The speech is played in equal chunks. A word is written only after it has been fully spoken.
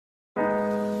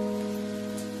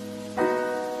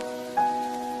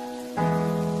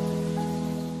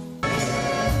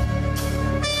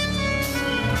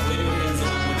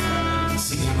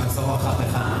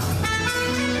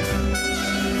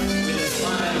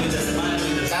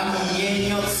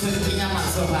Mothusi Junia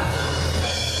Mokgosi.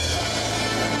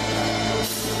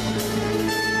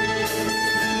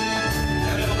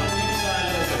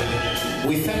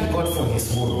 We thank God for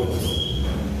His word.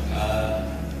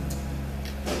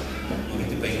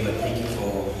 Thank you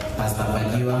for Pastor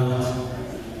Bagiwa,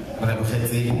 Rabbi the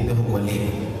Hogole,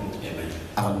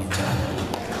 Amen.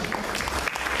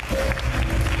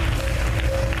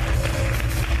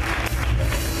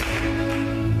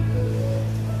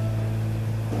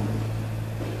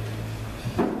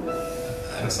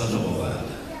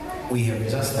 We have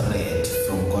just read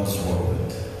from God's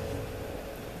word.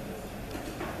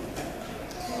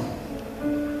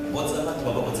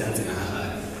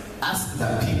 Ask the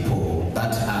people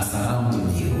that are surrounding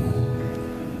you,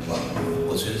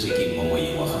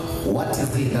 what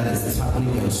is it that is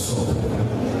troubling your soul?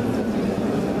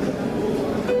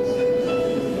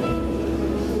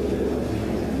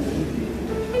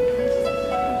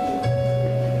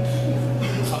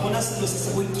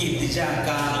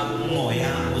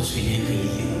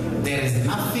 There is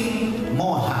nothing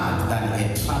more hard than a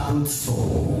troubled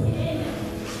soul.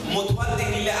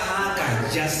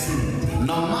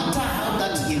 No matter how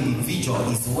that individual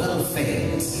is well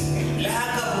fed,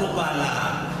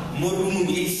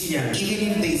 even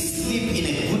if they sleep in a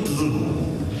good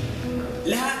room,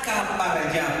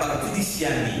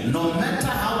 no matter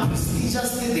how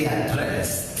prestigiously they are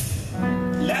dressed,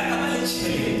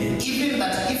 even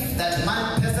that if that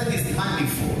person is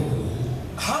manful,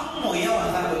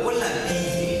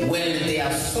 when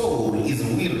their soul is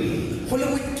weary, when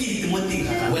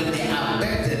they are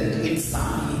burdened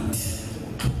inside,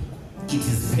 it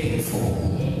is painful.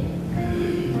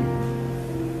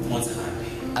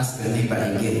 Ask the neighbor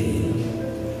again,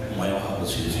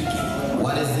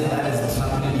 what is it that is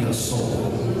troubling your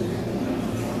soul?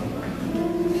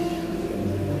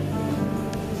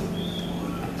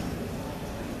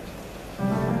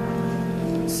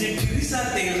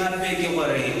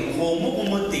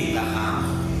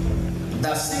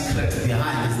 The secret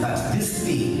behind is that this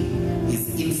thing is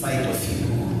inside of you.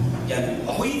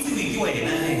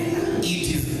 It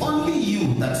is only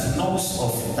you that knows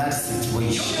of that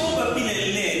situation.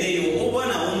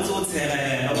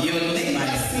 Your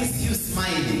neighbor sees you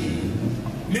smiling,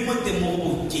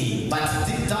 but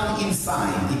deep down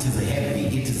inside it is heavy,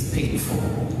 it is painful.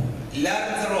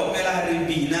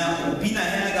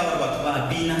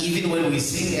 Even when we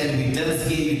sing and we dance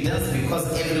here, you dance because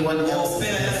everyone else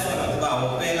dances.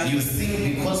 You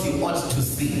sing because you ought to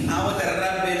sing.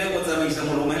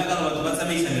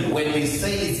 When we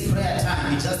say it's prayer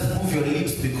time, you just move your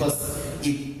lips because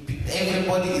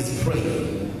everybody is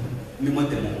praying.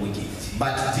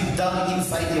 But deep down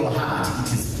inside your heart,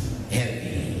 it is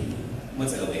heavy.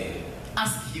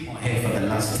 Ask him or her for the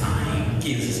last time.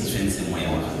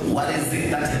 What is it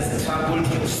that has troubled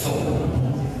your soul?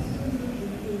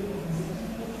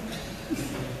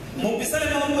 The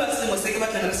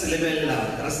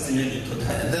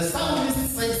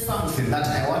psalmist says something that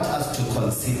I want us to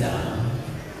consider.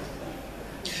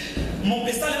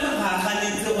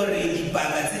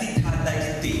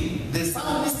 The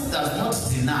psalmist does not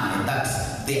deny that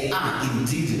there are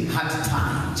indeed hard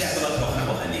times,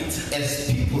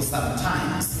 as people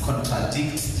sometimes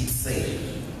contradict itself.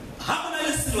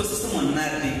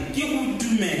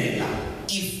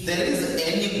 If there is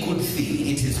any good thing,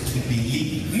 it is to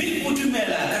believe.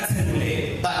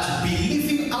 But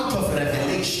believing out of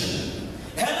revelation.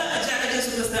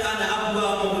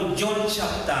 John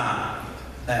chapter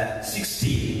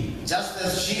 16. Just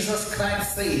as Jesus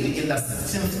Christ said in the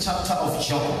 16th chapter of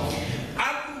John.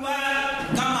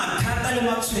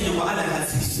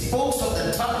 Spoke of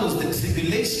the troubles, the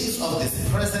tribulations of this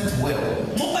present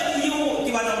world.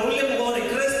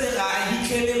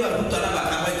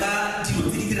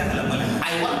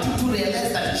 I want you to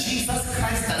realize that Jesus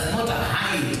Christ does not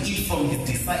hide it from his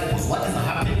disciples. What is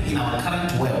happening in our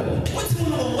current world?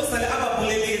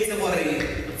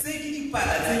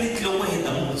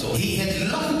 He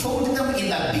had long told them in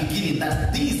the beginning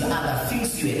that these are the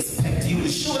things you expect. You will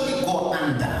surely go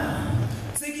under.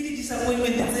 These are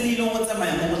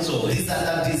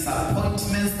the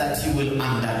disappointments that you will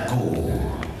undergo.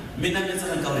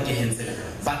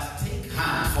 But take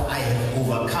heart, for I have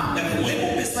overcome.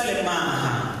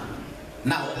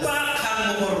 Now,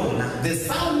 the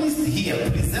psalmist here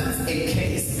presents a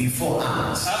case before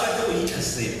us.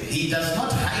 He does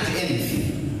not hide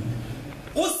anything.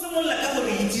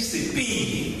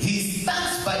 He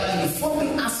starts by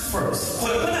informing us first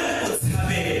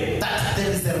that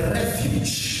there is a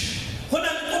refuge.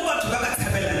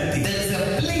 There is a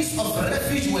place of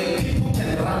refuge where people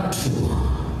can run to.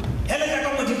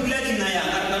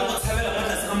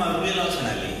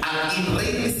 In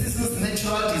rainy seasons,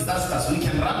 natural disasters, we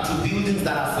can run to buildings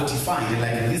that are fortified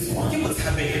like this one.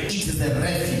 It is a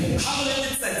refuge.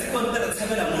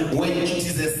 When it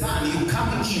is a sun, you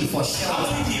come in for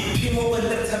shelter.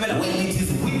 When it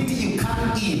is windy, you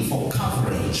come in for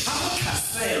coverage.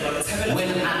 When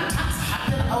attacks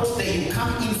happen out there, you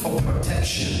come in for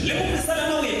protection. Even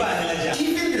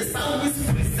the psalmist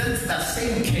presents that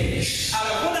same case.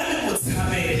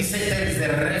 He said there is a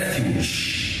refuge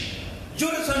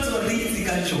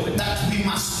that we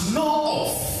must know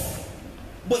of.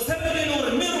 A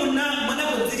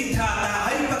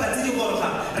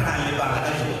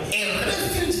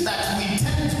refuge that we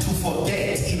tend to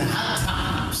forget in hard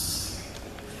times.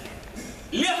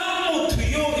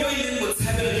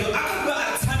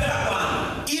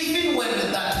 Even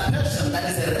when that person that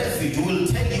is a refuge will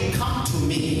tell you, come to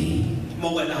me,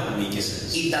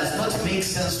 it does not make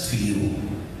sense to you.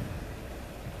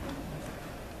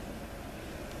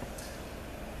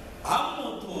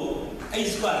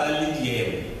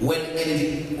 When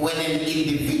an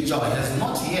individual has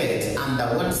not yet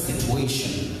underwent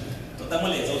situation, a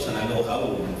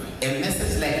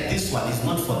message like this one is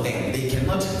not for them. They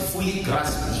cannot fully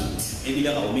grasp it. It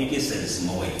does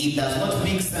not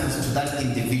make sense to that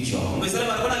individual. The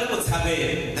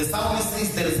psalmist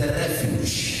says there is a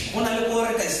refuge.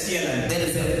 There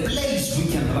is a place we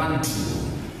can run to.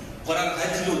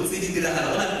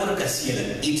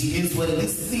 It means when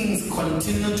these things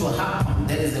continue to happen,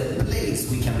 there is a place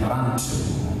we can run to.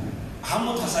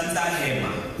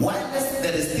 While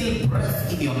there is still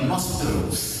breath in your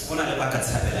nostrils,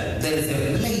 there is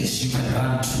a place you can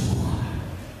run to.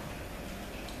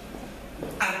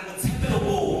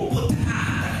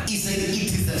 He said it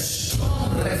is a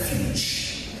strong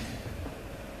refuge.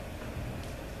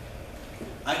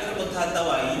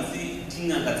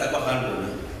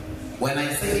 When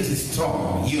I say it is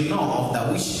strong, you know of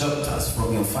the witch doctors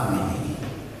from your family.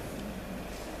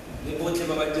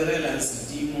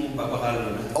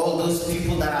 All those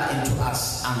people that are into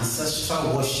us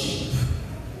ancestral worship.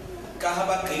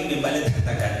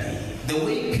 The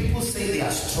way people say they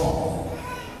are strong.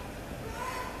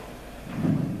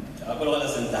 I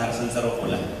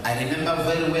remember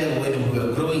very well when we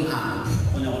were growing up,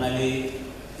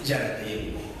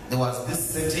 there was this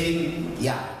certain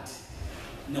yard.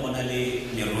 There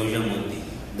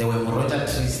were moroja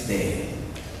trees there.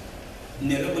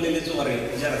 We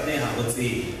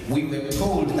were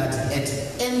told that at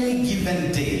any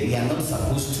given day we are not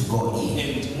supposed to go in.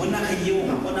 And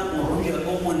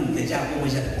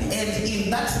in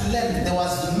that land there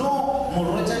was no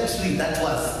moroja tree that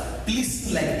was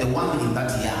pleasing like the one in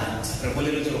that yard.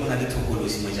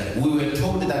 We were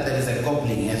told that there is a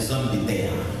goblin, a zombie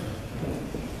there.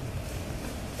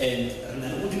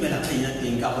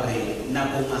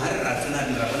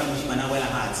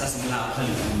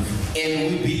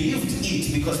 And we believed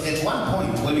it because at one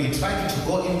point when we tried to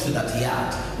go into that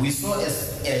yard, we saw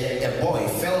a boy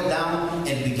fell down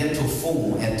and began to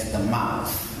foam at the mouth.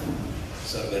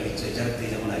 So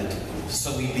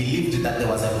we believed that there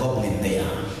was a goblin there.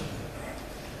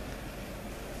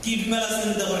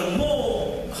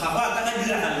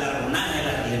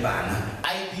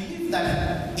 I believe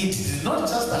that it did not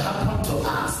just happen to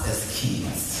us as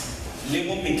kids.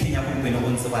 Even in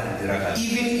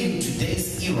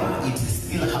today's era, it is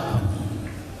still happening.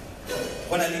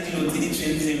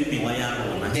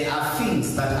 There are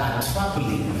things that are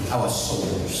troubling our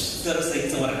souls. There are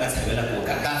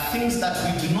things that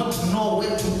we do not know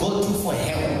where to go to for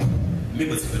help.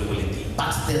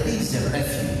 But there is a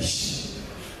refuge.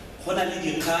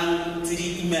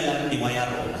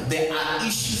 There are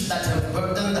issues that have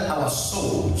burdened our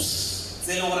souls.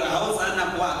 That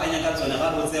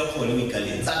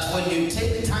when you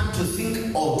take time to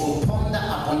think or to ponder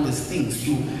upon these things,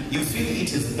 you feel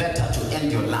it is better to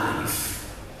end your life.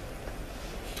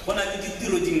 There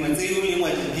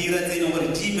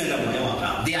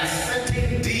are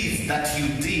certain deeds that you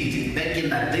did back in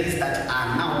the days that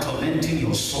are now tormenting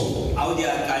your soul.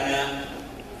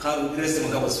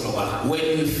 When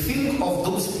you think of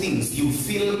those things, you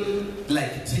feel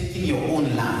like taking your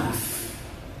own life.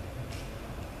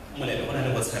 Tell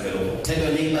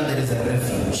your neighbor there is a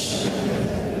refuge.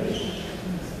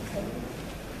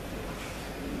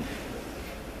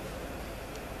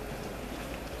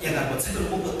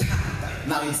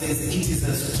 Now it says it is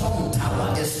a strong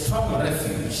tower, a strong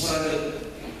refuge.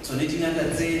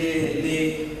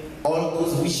 All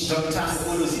those witch doctors,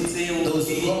 those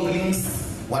goblins,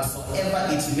 whatsoever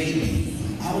it may be,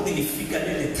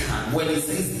 when it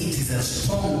says it is a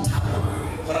strong tower,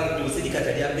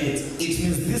 it means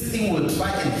this thing will try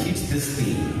and hit this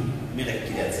thing,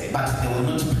 but they will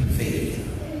not prevail.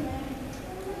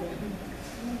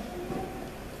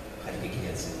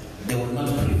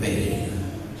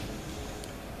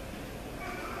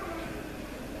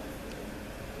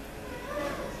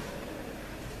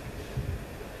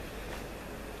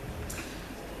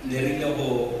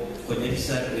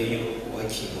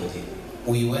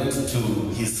 We went to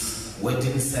his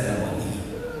wedding ceremony.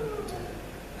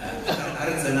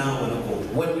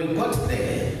 When we got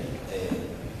there,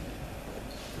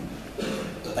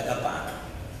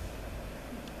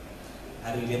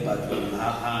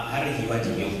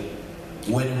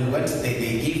 when we went there,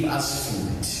 they gave us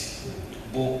food.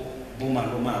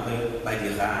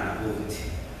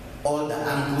 All the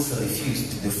uncles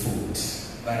refused the food.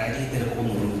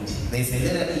 They said,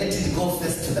 let it go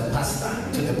first to the pastor.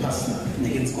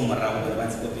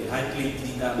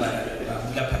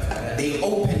 They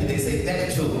opened, they said,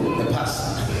 back to the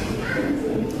pastor.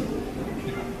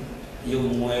 The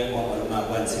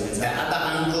other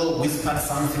uncle whispered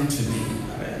something to me.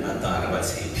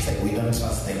 He said, we don't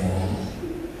trust them all.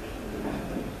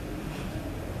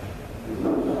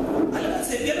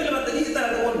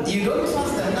 You don't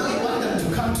trust them, now you want them to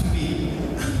come to me.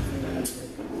 It's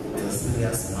a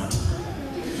serious matter.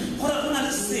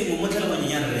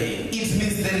 It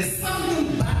means there is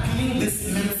something battling this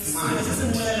man's mind.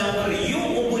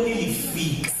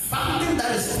 Something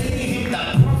that is telling him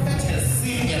that prophet has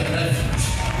seen a refuge.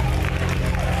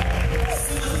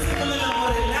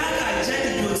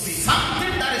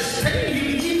 Something that is telling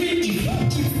him even if he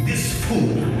eats this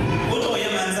food,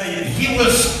 he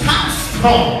will stand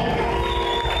strong.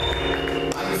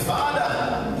 My father,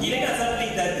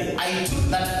 I took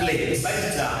that place.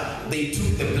 They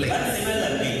took the plate.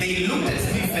 They looked at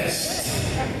me first.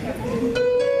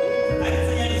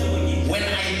 When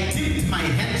I dipped my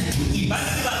hand to eat,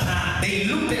 they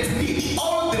looked at me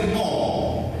all the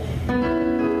more.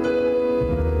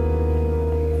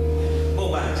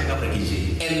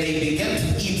 And they began to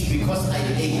eat because I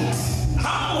ate.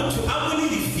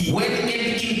 When an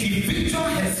individual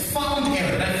has found a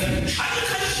refuge,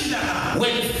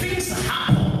 when things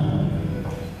happen,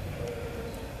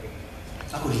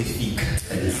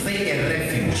 say a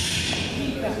refuge.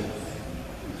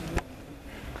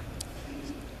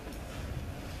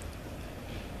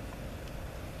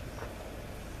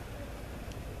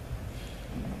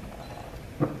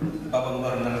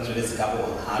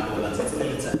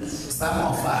 Some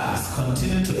of us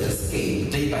continue to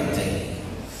escape day by day.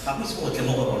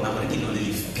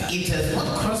 It has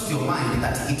not crossed your mind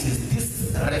that it is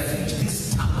this refuge,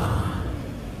 this tower.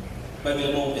 In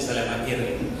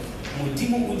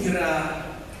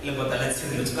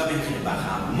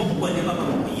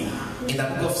the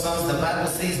book of Psalms, the Bible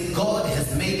says God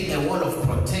has made a wall of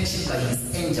protection by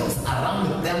his angels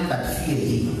around them that fear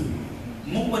him.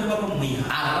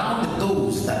 Around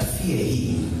those that fear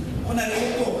him.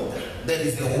 There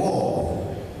is a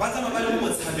wall. They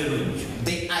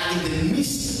are in the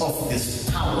midst of this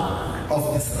tower,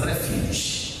 of this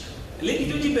refuge.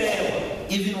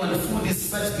 Even when food is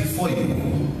set before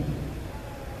you,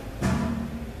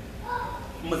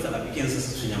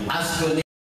 ask your neighbor.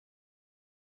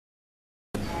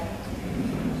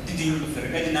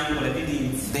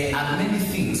 There are many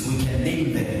things we can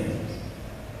name them.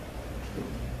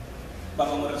 Some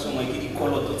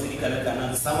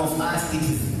of us, it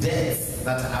is death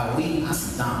that are weighing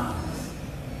us down.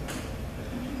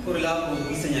 You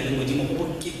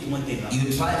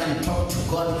try and talk to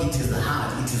God, it is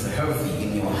hard, it is heavy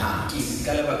in your heart.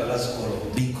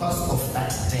 Because of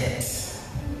that death.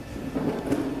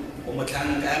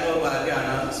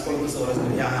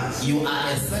 You are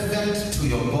a servant to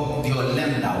your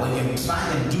lender. When you try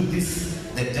and do this,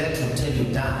 the debt will tell you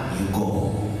down, you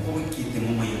go.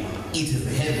 It is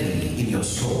heavy in your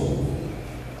soul.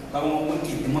 Some of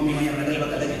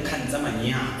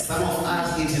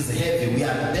us, it is heavy. We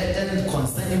are burdened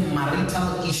concerning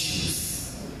marital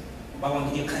issues.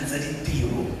 Others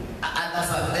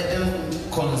are burdened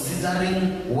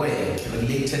considering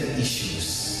work-related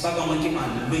issues. Others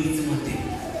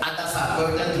are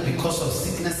burdened because of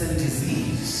sickness and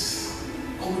disease.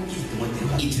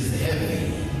 It is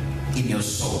heavy in your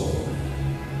soul.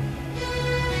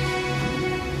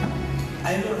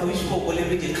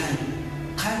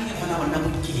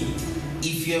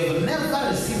 If you have never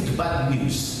received bad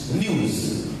news,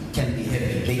 news can be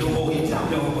heavy. They can weigh down.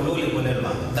 The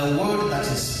word that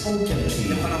is spoken to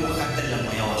you,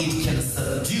 it can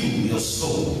subdue your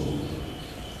soul.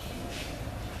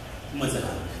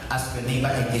 Ask your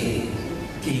neighbor again.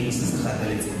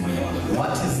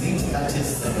 What is it that is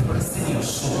suppressing your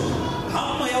soul?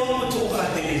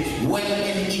 When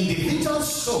an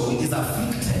individual's soul is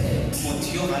afflicted,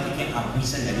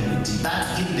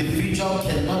 that individual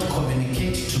cannot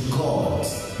communicate to God.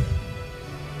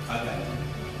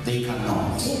 They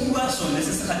cannot. It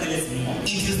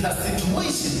is the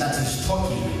situation that is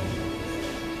talking.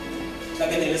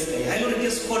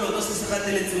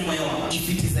 If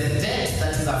it is a debt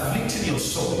that is afflicting your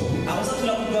soul,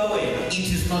 it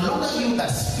is no longer you that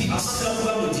speaks.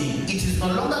 It is no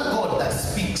longer God that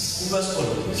speaks.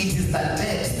 It is the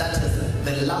debt that is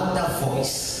the louder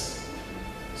voice.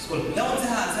 Even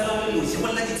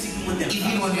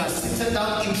when you are sitting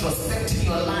down introspecting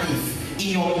your life, in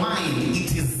your mind,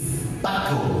 it is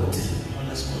backward.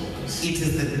 It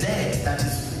is the dead that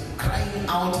is crying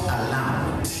out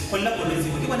aloud.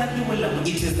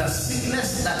 It is the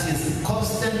sickness that is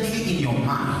constantly in your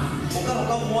mind.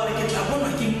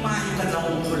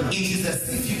 It is as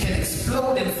if you can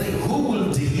explode and say, who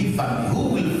will deliver me? Who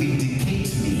will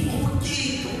vindicate me?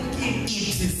 It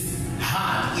is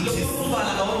hard. It is,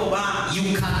 you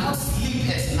cannot sleep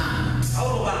at night.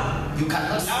 You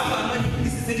cannot sleep.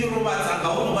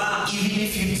 Even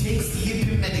if you take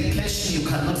sleeping medication, you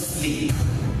cannot sleep.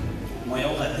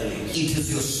 It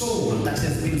is your soul that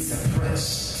has been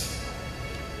suppressed.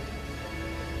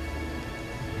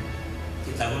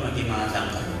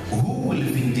 Who will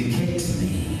vindicate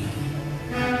me?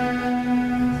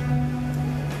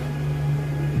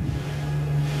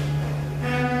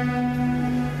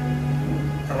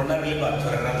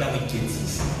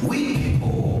 We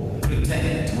people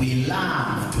pretend. We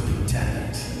love to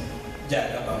pretend.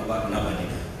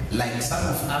 Like some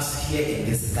of us here in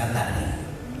this gathering.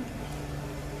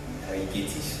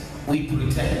 We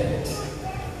pretend.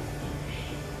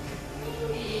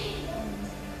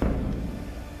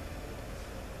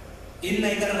 It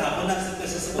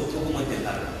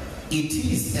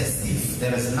is as if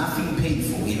there is nothing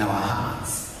painful in our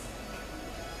hearts.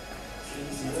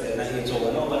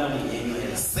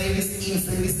 Service in,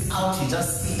 service out, you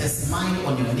just see a smile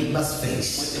on your neighbor's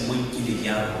face.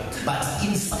 But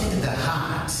inside the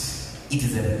heart, it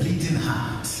is a bleeding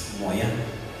heart.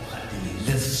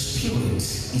 The spirit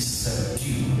is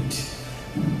subdued.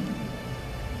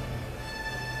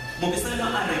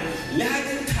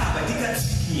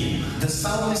 The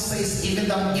psalmist says, even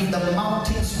if the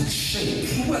mountains would shake,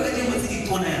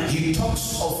 he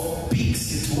talks of big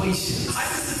situations.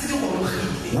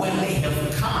 When they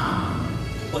have come,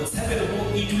 the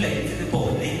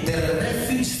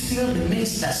refuge still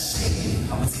remains the same.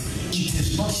 It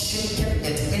is not shaken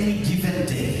at any given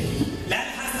day.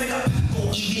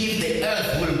 Even if the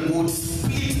earth would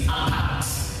split apart,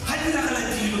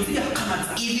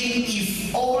 even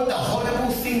if all the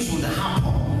horrible things would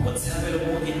happen, the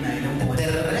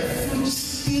refuge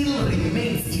still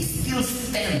remains. It still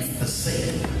stands the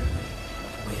same.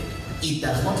 It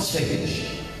does not change.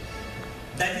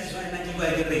 That is why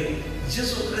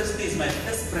Jesus Christ is my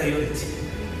first priority.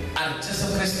 And Jesus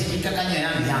Christ is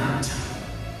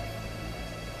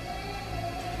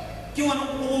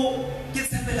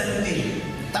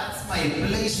that's my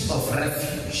place of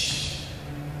refuge.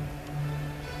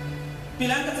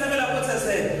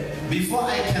 Before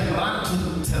I can run to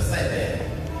Tsebe,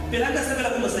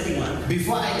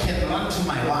 before I can run to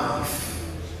my wife,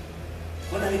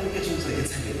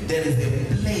 there is a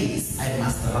place I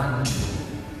must run to.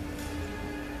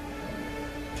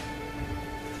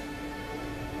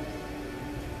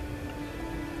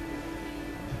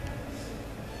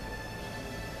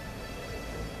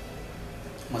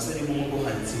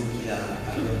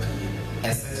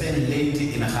 A certain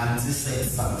lady in Hanzi said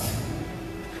something.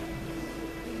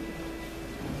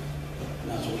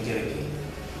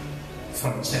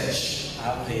 From church,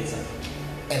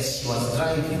 as she was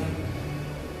driving,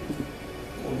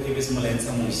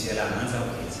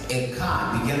 a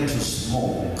car began to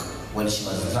smoke when she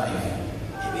was driving,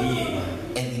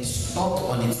 and it stopped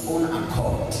on its own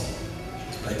accord.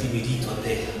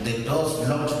 The doors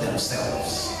locked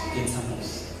themselves,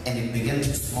 and it began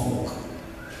to smoke.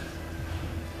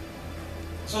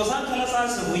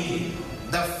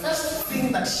 The first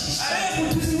thing that she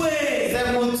said, the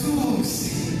Mothusi.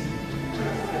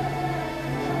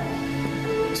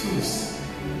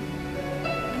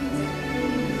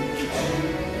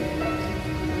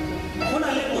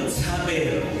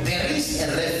 There is a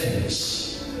refuge.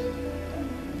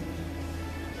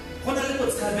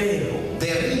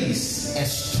 There is a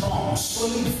strong,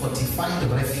 solid, fortified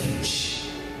refuge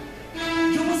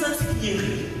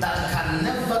that can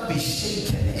never be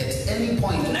shaken at any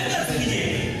point. I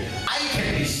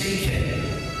can be shaken.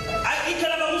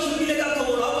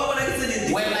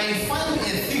 When I find a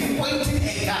thief pointing a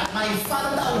gun, my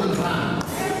father will run,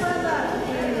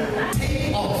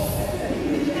 take off,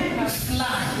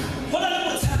 fly.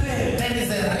 There is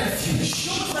a refuge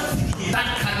that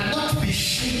cannot be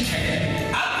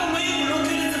shaken.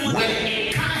 When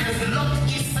a car has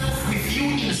locked itself with you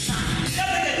inside,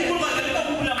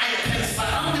 I can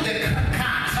surround the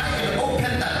car, try and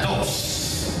open the doors.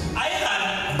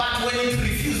 it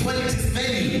refuse, when it is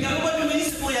many,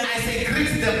 I say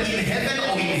greet them in heaven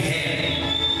or in hell.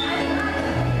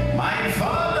 My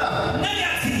Father, I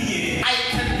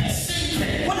can be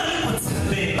shaken, but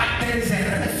there is a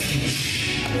refuge.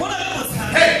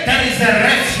 Hey, there is a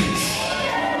refuge.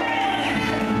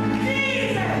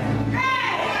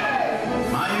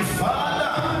 My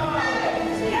Father.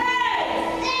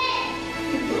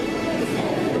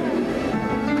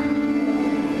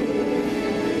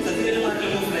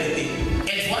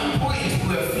 At one point we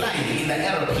were flying in the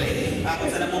aeroplane.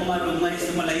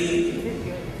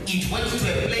 It went to a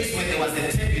place where there was a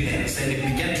turbulence and it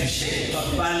began to shake.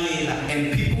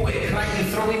 And people were crying,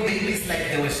 throwing babies like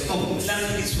they were stones.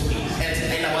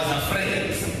 And I was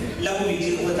afraid.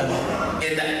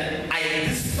 And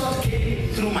this thought came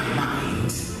through my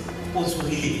mind.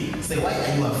 Say, why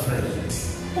are you afraid?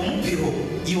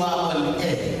 You are on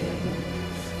air.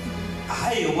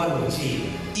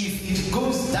 If it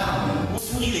goes down,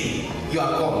 you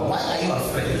are gone. Why are you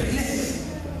afraid?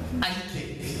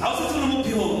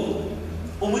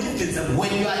 When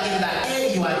you are in the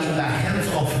air, you are in the hands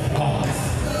of God.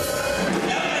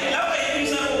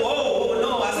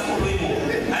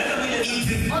 It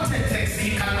is not a taxi,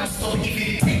 you cannot stop. If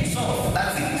it takes off,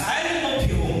 that's it.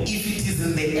 If it is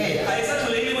in the air,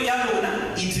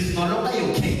 it is no longer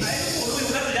your case.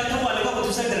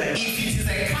 If it is a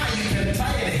car, you can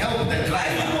try and help the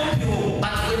driver.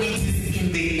 But when it is in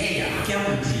the air,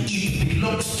 it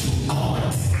belongs to God.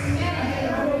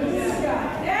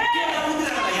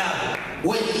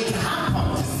 When it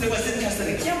happened,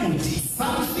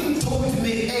 something told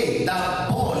me, hey, that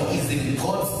ball is in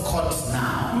God's court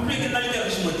now.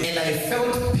 And I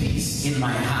felt peace in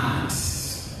my heart.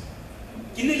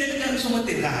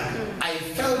 I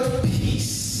felt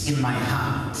peace in my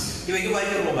heart.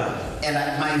 And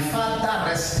my Father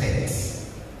rested.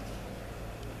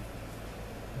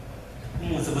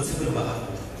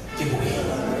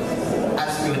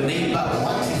 Ask your neighbor,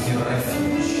 what is your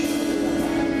refuge?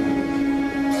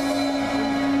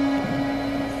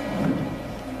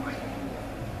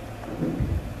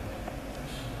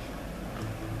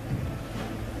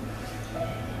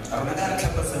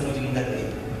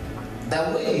 The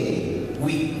way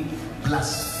we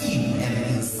blaspheme and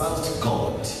insult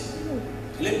God,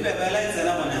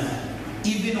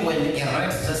 even when a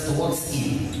rat just walks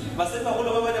in, the women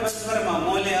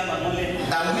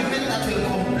that were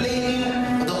complaining,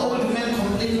 the old women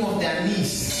complaining of their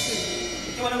knees,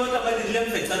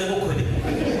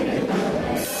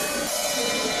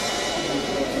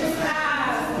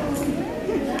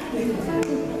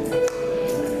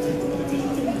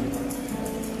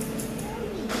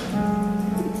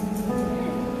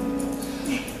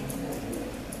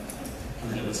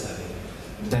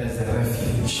 there is a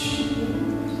refuge.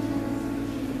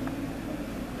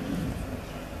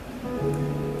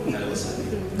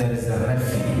 There is a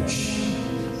refuge.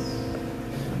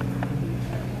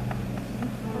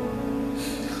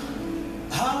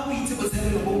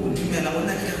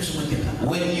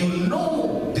 When you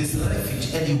know this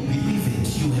refuge and you believe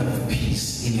it, you have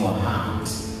peace in your heart.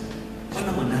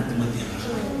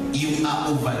 You are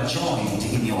overjoyed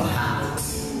in your heart.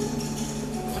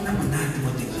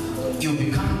 You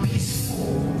become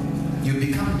peaceful. You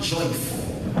become joyful.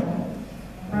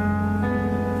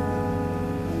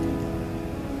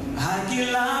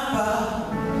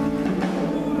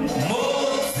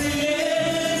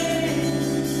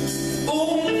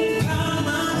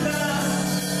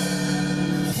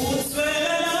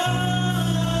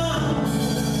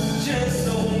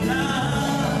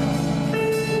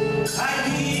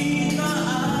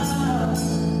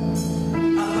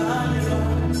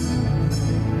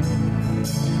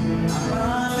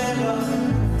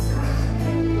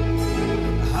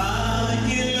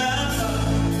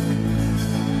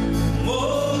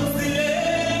 Mothusi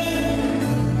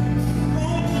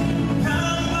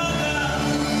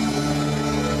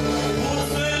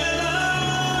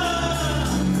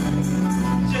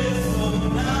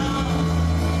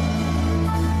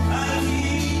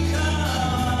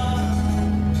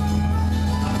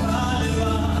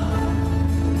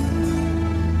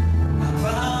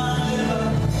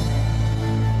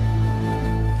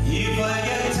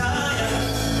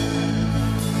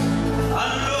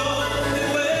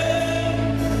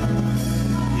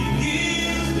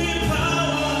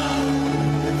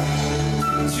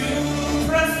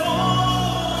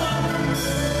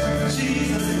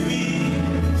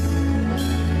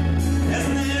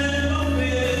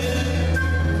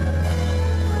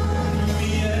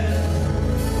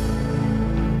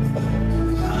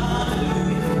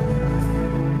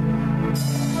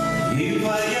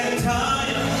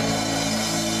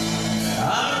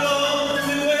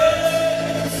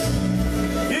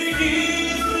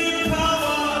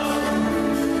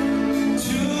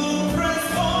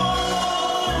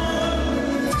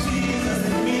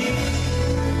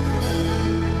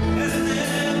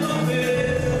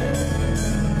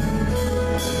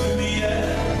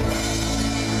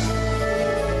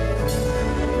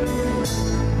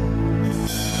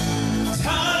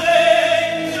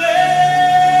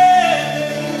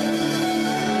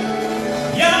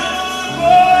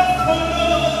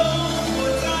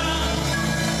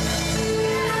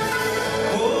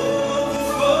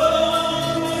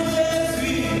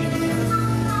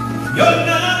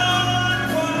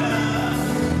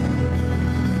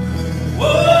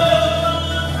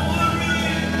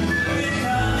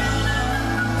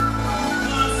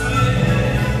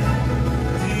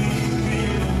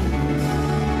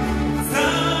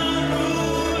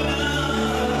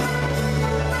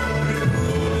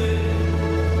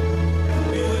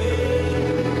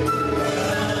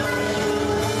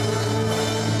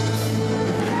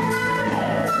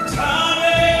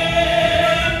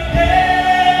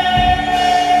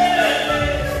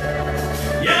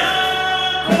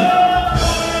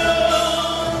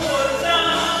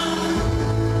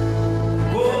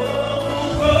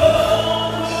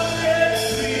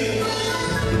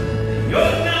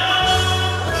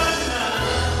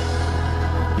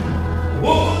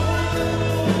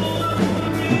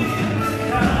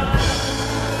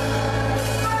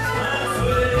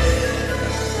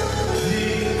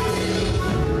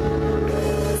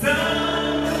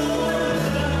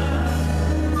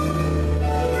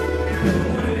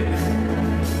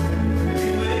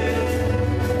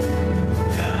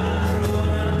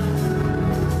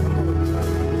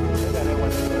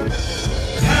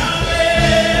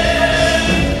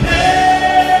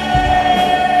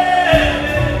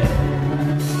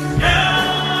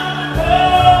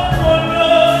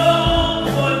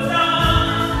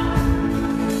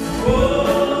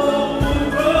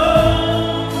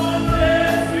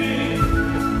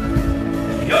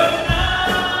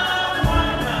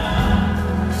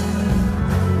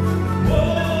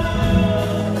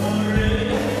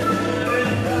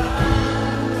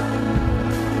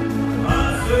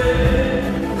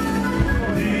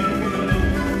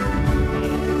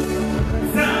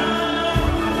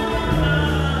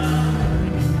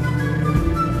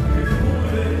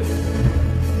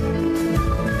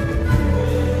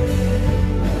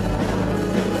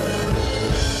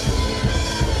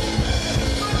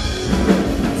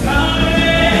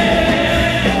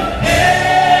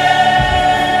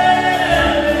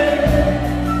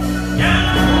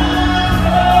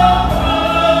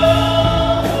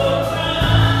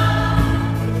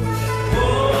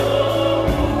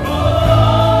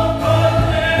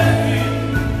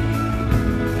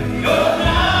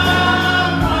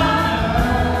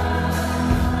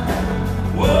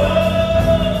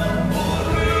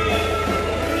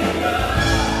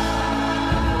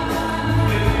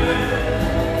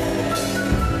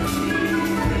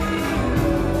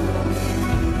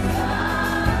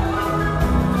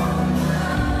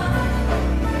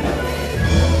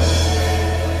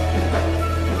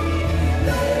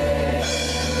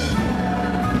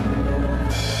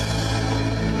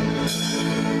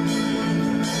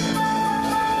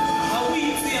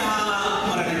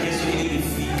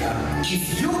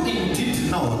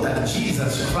indeed know that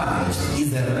Jesus Christ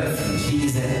is a refuge, he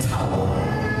is a tower.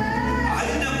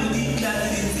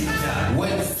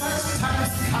 When such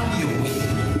times come your way,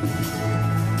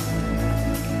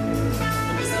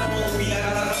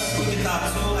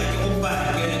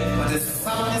 but the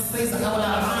psalmist says, I will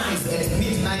arise at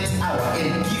midnight hour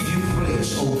and give you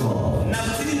praise, O God.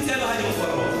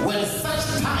 When such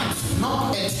times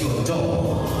knock at your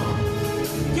door,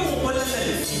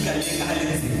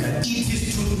 it is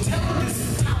to tell this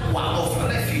tower of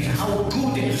refuge how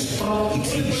good and strong it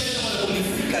is.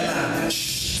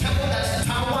 Tell that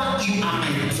tower, you are my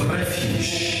refuge.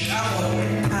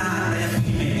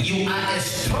 You are a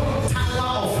strong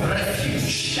tower of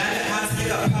refuge.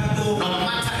 No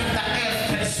matter if the earth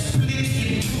can split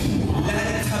in two,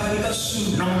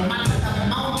 no matter the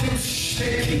mountains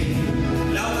shaking,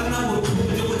 no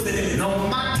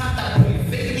matter the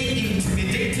prevailing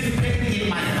intimidating pain in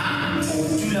my hands,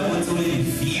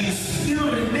 you still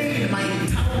remain my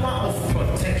tower of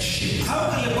protection.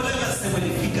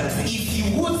 If you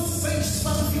would say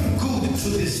something good to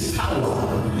this tower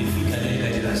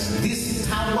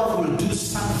will do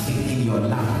something in your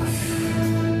life.